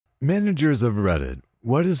Managers of Reddit,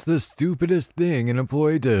 what is the stupidest thing an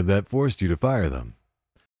employee did that forced you to fire them?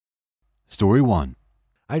 Story 1.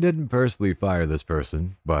 I didn't personally fire this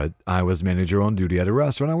person, but I was manager on duty at a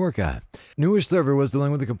restaurant I work at. Newish server was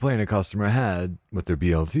dealing with a complaint a customer had with their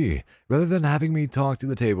BLT. Rather than having me talk to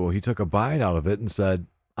the table, he took a bite out of it and said,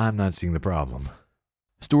 "I'm not seeing the problem."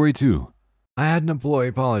 Story 2. I had an employee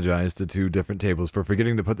apologize to 2 different tables for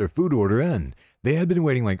forgetting to put their food order in. They had been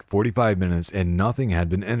waiting like 45 minutes and nothing had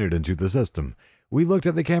been entered into the system. We looked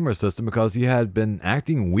at the camera system because he had been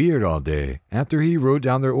acting weird all day. After he wrote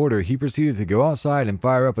down their order, he proceeded to go outside and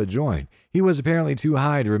fire up a joint. He was apparently too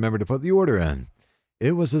high to remember to put the order in.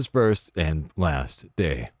 It was his first and last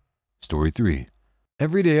day. Story 3.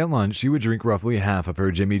 Every day at lunch, she would drink roughly half of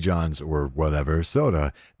her Jimmy John's or whatever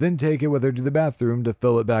soda, then take it with her to the bathroom to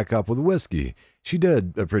fill it back up with whiskey. She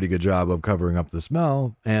did a pretty good job of covering up the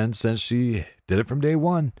smell, and since she did it from day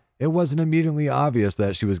 1, it wasn't immediately obvious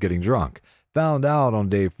that she was getting drunk. Found out on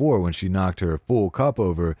day 4 when she knocked her full cup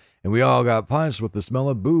over, and we all got punched with the smell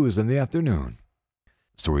of booze in the afternoon.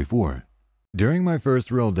 Story 4. During my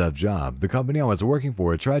first real dev job, the company I was working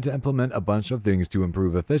for tried to implement a bunch of things to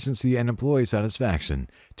improve efficiency and employee satisfaction.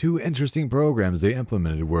 2 interesting programs they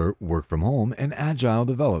implemented were work from home and agile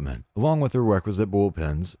development, along with their requisite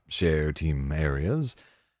bullpens, share team areas.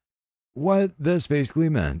 What this basically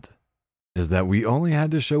meant is that we only had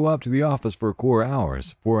to show up to the office for core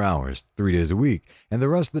hours, 4 hours, 3 days a week, and the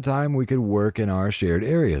rest of the time we could work in our shared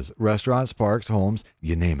areas, restaurants, parks, homes,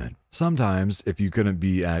 you name it. Sometimes, if you couldn't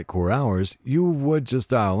be at core hours, you would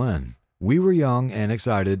just dial in. We were young and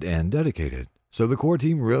excited and dedicated, so the core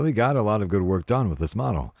team really got a lot of good work done with this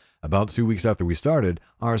model. About 2 weeks after we started,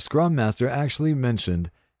 our Scrum Master actually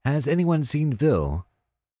mentioned, "Has anyone seen Phil?"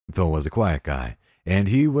 Phil was a quiet guy, and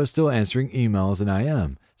he was still answering emails in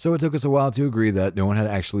IM, so it took us a while to agree that no one had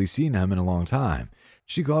actually seen him in a long time.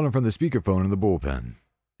 She called him from the speakerphone in the bullpen.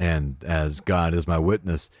 And as God is my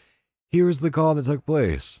witness, here is the call that took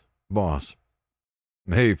place. Boss: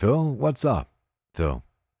 "Hey, Phil, what's up?" Phil: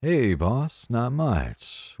 "Hey, boss, not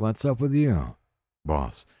much. What's up with you?"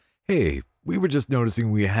 Boss: "Hey, we were just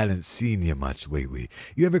noticing we hadn't seen you much lately.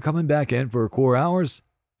 You ever coming back in for core hours?"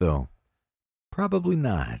 Phil: "Probably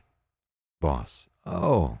not." Boss: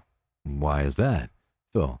 "Oh, why is that?"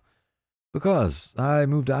 Phil: "Because I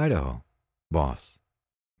moved to Idaho." Boss: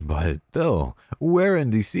 "But, Phil, we're in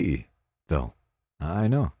DC." Phil: "I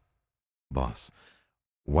know." Boss: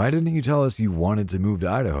 "Why didn't you tell us you wanted to move to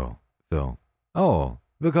Idaho?" Phil: "Oh,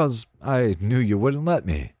 because I knew you wouldn't let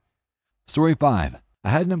me." Story 5. I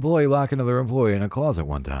had an employee lock another employee in a closet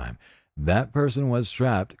one time. That person was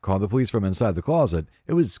trapped, called the police from inside the closet.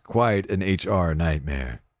 It was quite an HR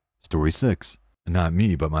nightmare. Story 6. Not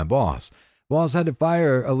me, but my boss. Boss had to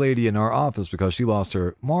fire a lady in our office because she lost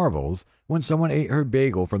her marbles when someone ate her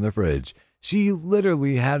bagel from the fridge. She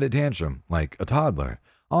literally had a tantrum, like a toddler.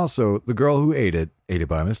 Also, the girl who ate it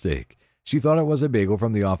by mistake. She thought it was a bagel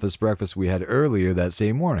from the office breakfast we had earlier that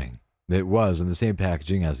same morning. It was in the same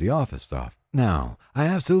packaging as the office stuff. Now, I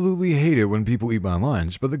absolutely hate it when people eat my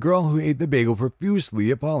lunch, but the girl who ate the bagel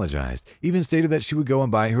profusely apologized, even stated that she would go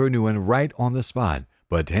and buy her a new one right on the spot,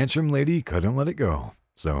 but Tantrum Lady couldn't let it go.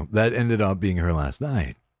 So that ended up being her last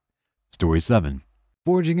night. Story 7.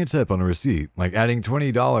 Forging a tip on a receipt, like adding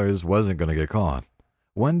 $20 wasn't going to get caught.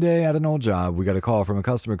 One day at an old job, we got a call from a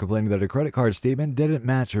customer complaining that her credit card statement didn't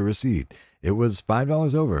match her receipt. It was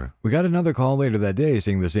 $5 over. We got another call later that day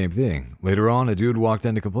saying the same thing. Later on, a dude walked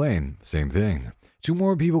in to complain. Same thing. 2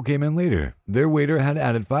 more people came in later. Their waiter had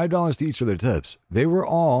added $5 to each of their tips. They were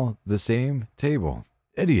all the same table.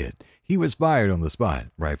 Idiot. He was fired on the spot,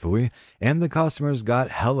 rightfully, and the customers got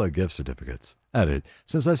hella gift certificates. Edit.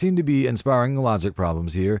 Since I seem to be inspiring logic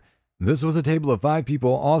problems here, this was a table of 5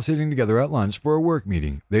 people all sitting together at lunch for a work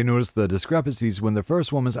meeting. They noticed the discrepancies when the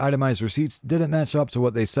first woman's itemized receipts didn't match up to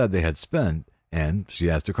what they said they had spent, and she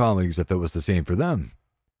asked her colleagues if it was the same for them.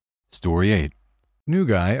 Story 8. New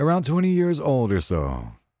guy, around 20 years old or so,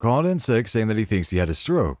 called in sick saying that he thinks he had a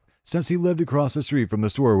stroke. Since he lived across the street from the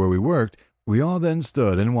store where we worked, we all then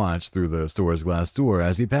stood and watched through the store's glass door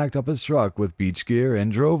as he packed up his truck with beach gear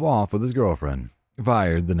and drove off with his girlfriend.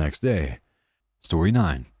 Fired the next day. Story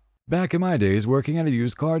 9. Back in my days working at a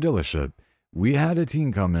used car dealership, we had a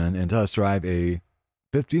teen come in and test drive a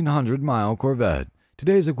 1,500-mile Corvette.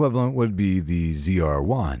 Today's equivalent would be the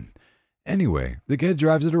ZR1. Anyway, the kid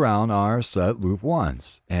drives it around our set loop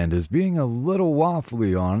once, and is being a little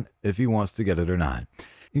waffly on if he wants to get it or not.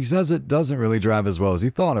 He says it doesn't really drive as well as he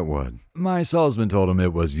thought it would. My salesman told him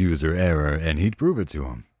it was user error, and he'd prove it to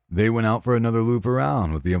him. They went out for another loop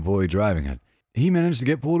around with the employee driving it. He managed to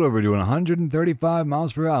get pulled over doing 135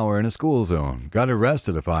 miles per hour in a school zone. Got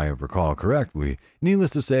arrested if I recall correctly.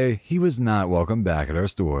 Needless to say, he was not welcome back at our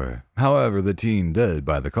store. However, the teen did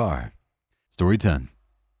buy the car. Story 10.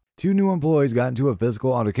 Two new employees got into a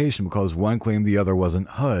physical altercation because one claimed the other wasn't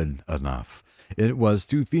HUD enough. It was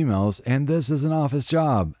two females, and this is an office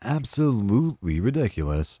job. Absolutely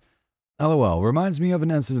ridiculous. LOL reminds me of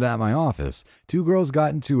an incident at my office. Two girls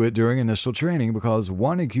got into it during initial training because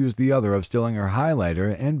one accused the other of stealing her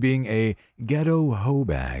highlighter and being a ghetto hoe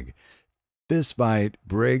bag. Fist fight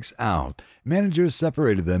breaks out. Managers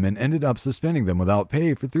separated them and ended up suspending them without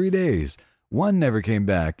pay for 3 days. One never came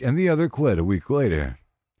back, and the other quit a week later.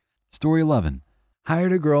 Story 11.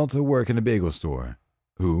 Hired a girl to work in a bagel store,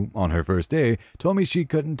 who, on her first day, told me she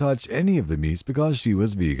couldn't touch any of the meats because she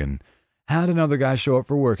was vegan. Had another guy show up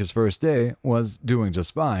for work his first day, was doing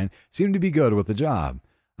just fine, seemed to be good with the job.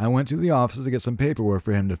 I went to the office to get some paperwork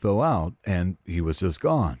for him to fill out, and he was just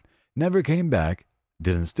gone. Never came back,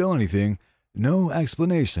 didn't steal anything, no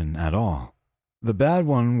explanation at all. The bad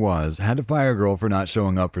one was, had to fire a girl for not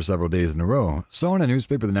showing up for several days in a row. Saw in a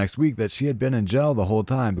newspaper the next week that she had been in jail the whole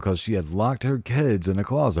time because she had locked her kids in a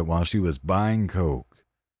closet while she was buying coke.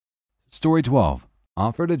 Story 12.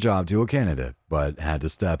 Offered a job to a candidate, but had to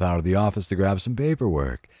step out of the office to grab some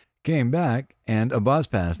paperwork. Came back, and a bus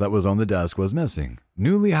pass that was on the desk was missing.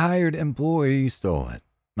 Newly hired employee stole it.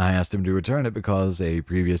 I asked him to return it because a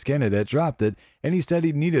previous candidate dropped it, and he said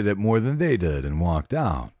he needed it more than they did and walked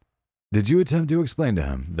out. Did you attempt to explain to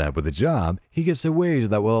him that with a job, he gets a wage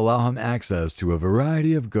that will allow him access to a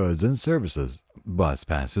variety of goods and services, bus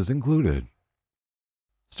passes included?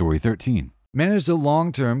 Story 13. Managed a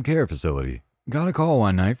long-term care facility. Got a call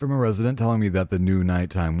one night from a resident telling me that the new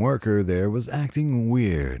nighttime worker there was acting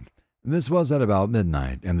weird. This was at about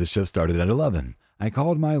midnight, and the shift started at 11. I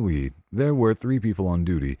called my lead. There were 3 people on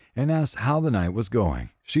duty, and asked how the night was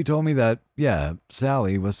going. She told me that,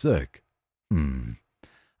 Sally was sick.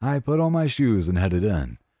 I put on my shoes and headed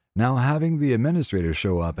in. Now, having the administrator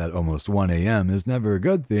show up at almost 1 a.m. is never a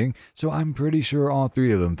good thing, so I'm pretty sure all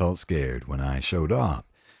 3 of them felt scared when I showed up.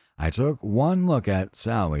 I took one look at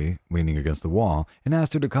Sally, leaning against the wall, and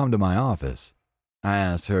asked her to come to my office. I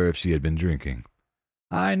asked her if she had been drinking.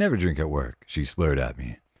 I never drink at work, she slurred at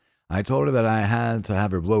me. I told her that I had to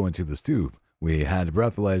have her blow into the tube. We had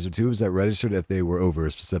breathalyzer tubes that registered if they were over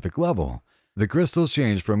a specific level. The crystals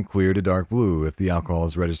changed from clear to dark blue if the alcohol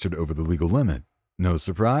is registered over the legal limit. No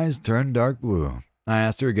surprise, turned dark blue. I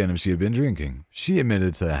asked her again if she had been drinking. She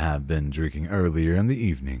admitted to have been drinking earlier in the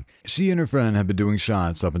evening. She and her friend had been doing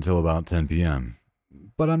shots up until about 10 p.m.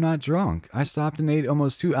 But I'm not drunk. I stopped and ate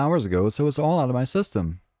almost 2 hours ago, so it's all out of my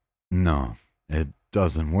system. No, it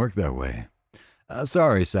doesn't work that way.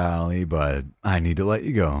 Sorry, Sally, but I need to let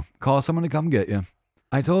you go. Call someone to come get you.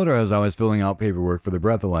 I told her as I was filling out paperwork for the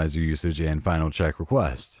breathalyzer usage and final check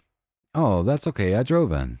request. Oh, that's okay, I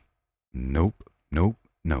drove in. Nope.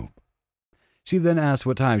 She then asked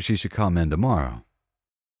what time she should come in tomorrow.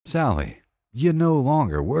 Sally, you no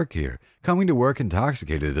longer work here. Coming to work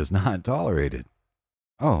intoxicated is not tolerated.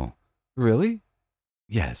 Oh, really?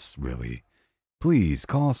 Yes, really. Please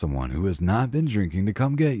call someone who has not been drinking to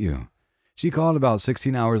come get you. She called about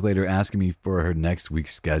 16 hours later asking me for her next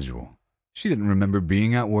week's schedule. She didn't remember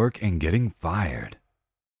being at work and getting fired.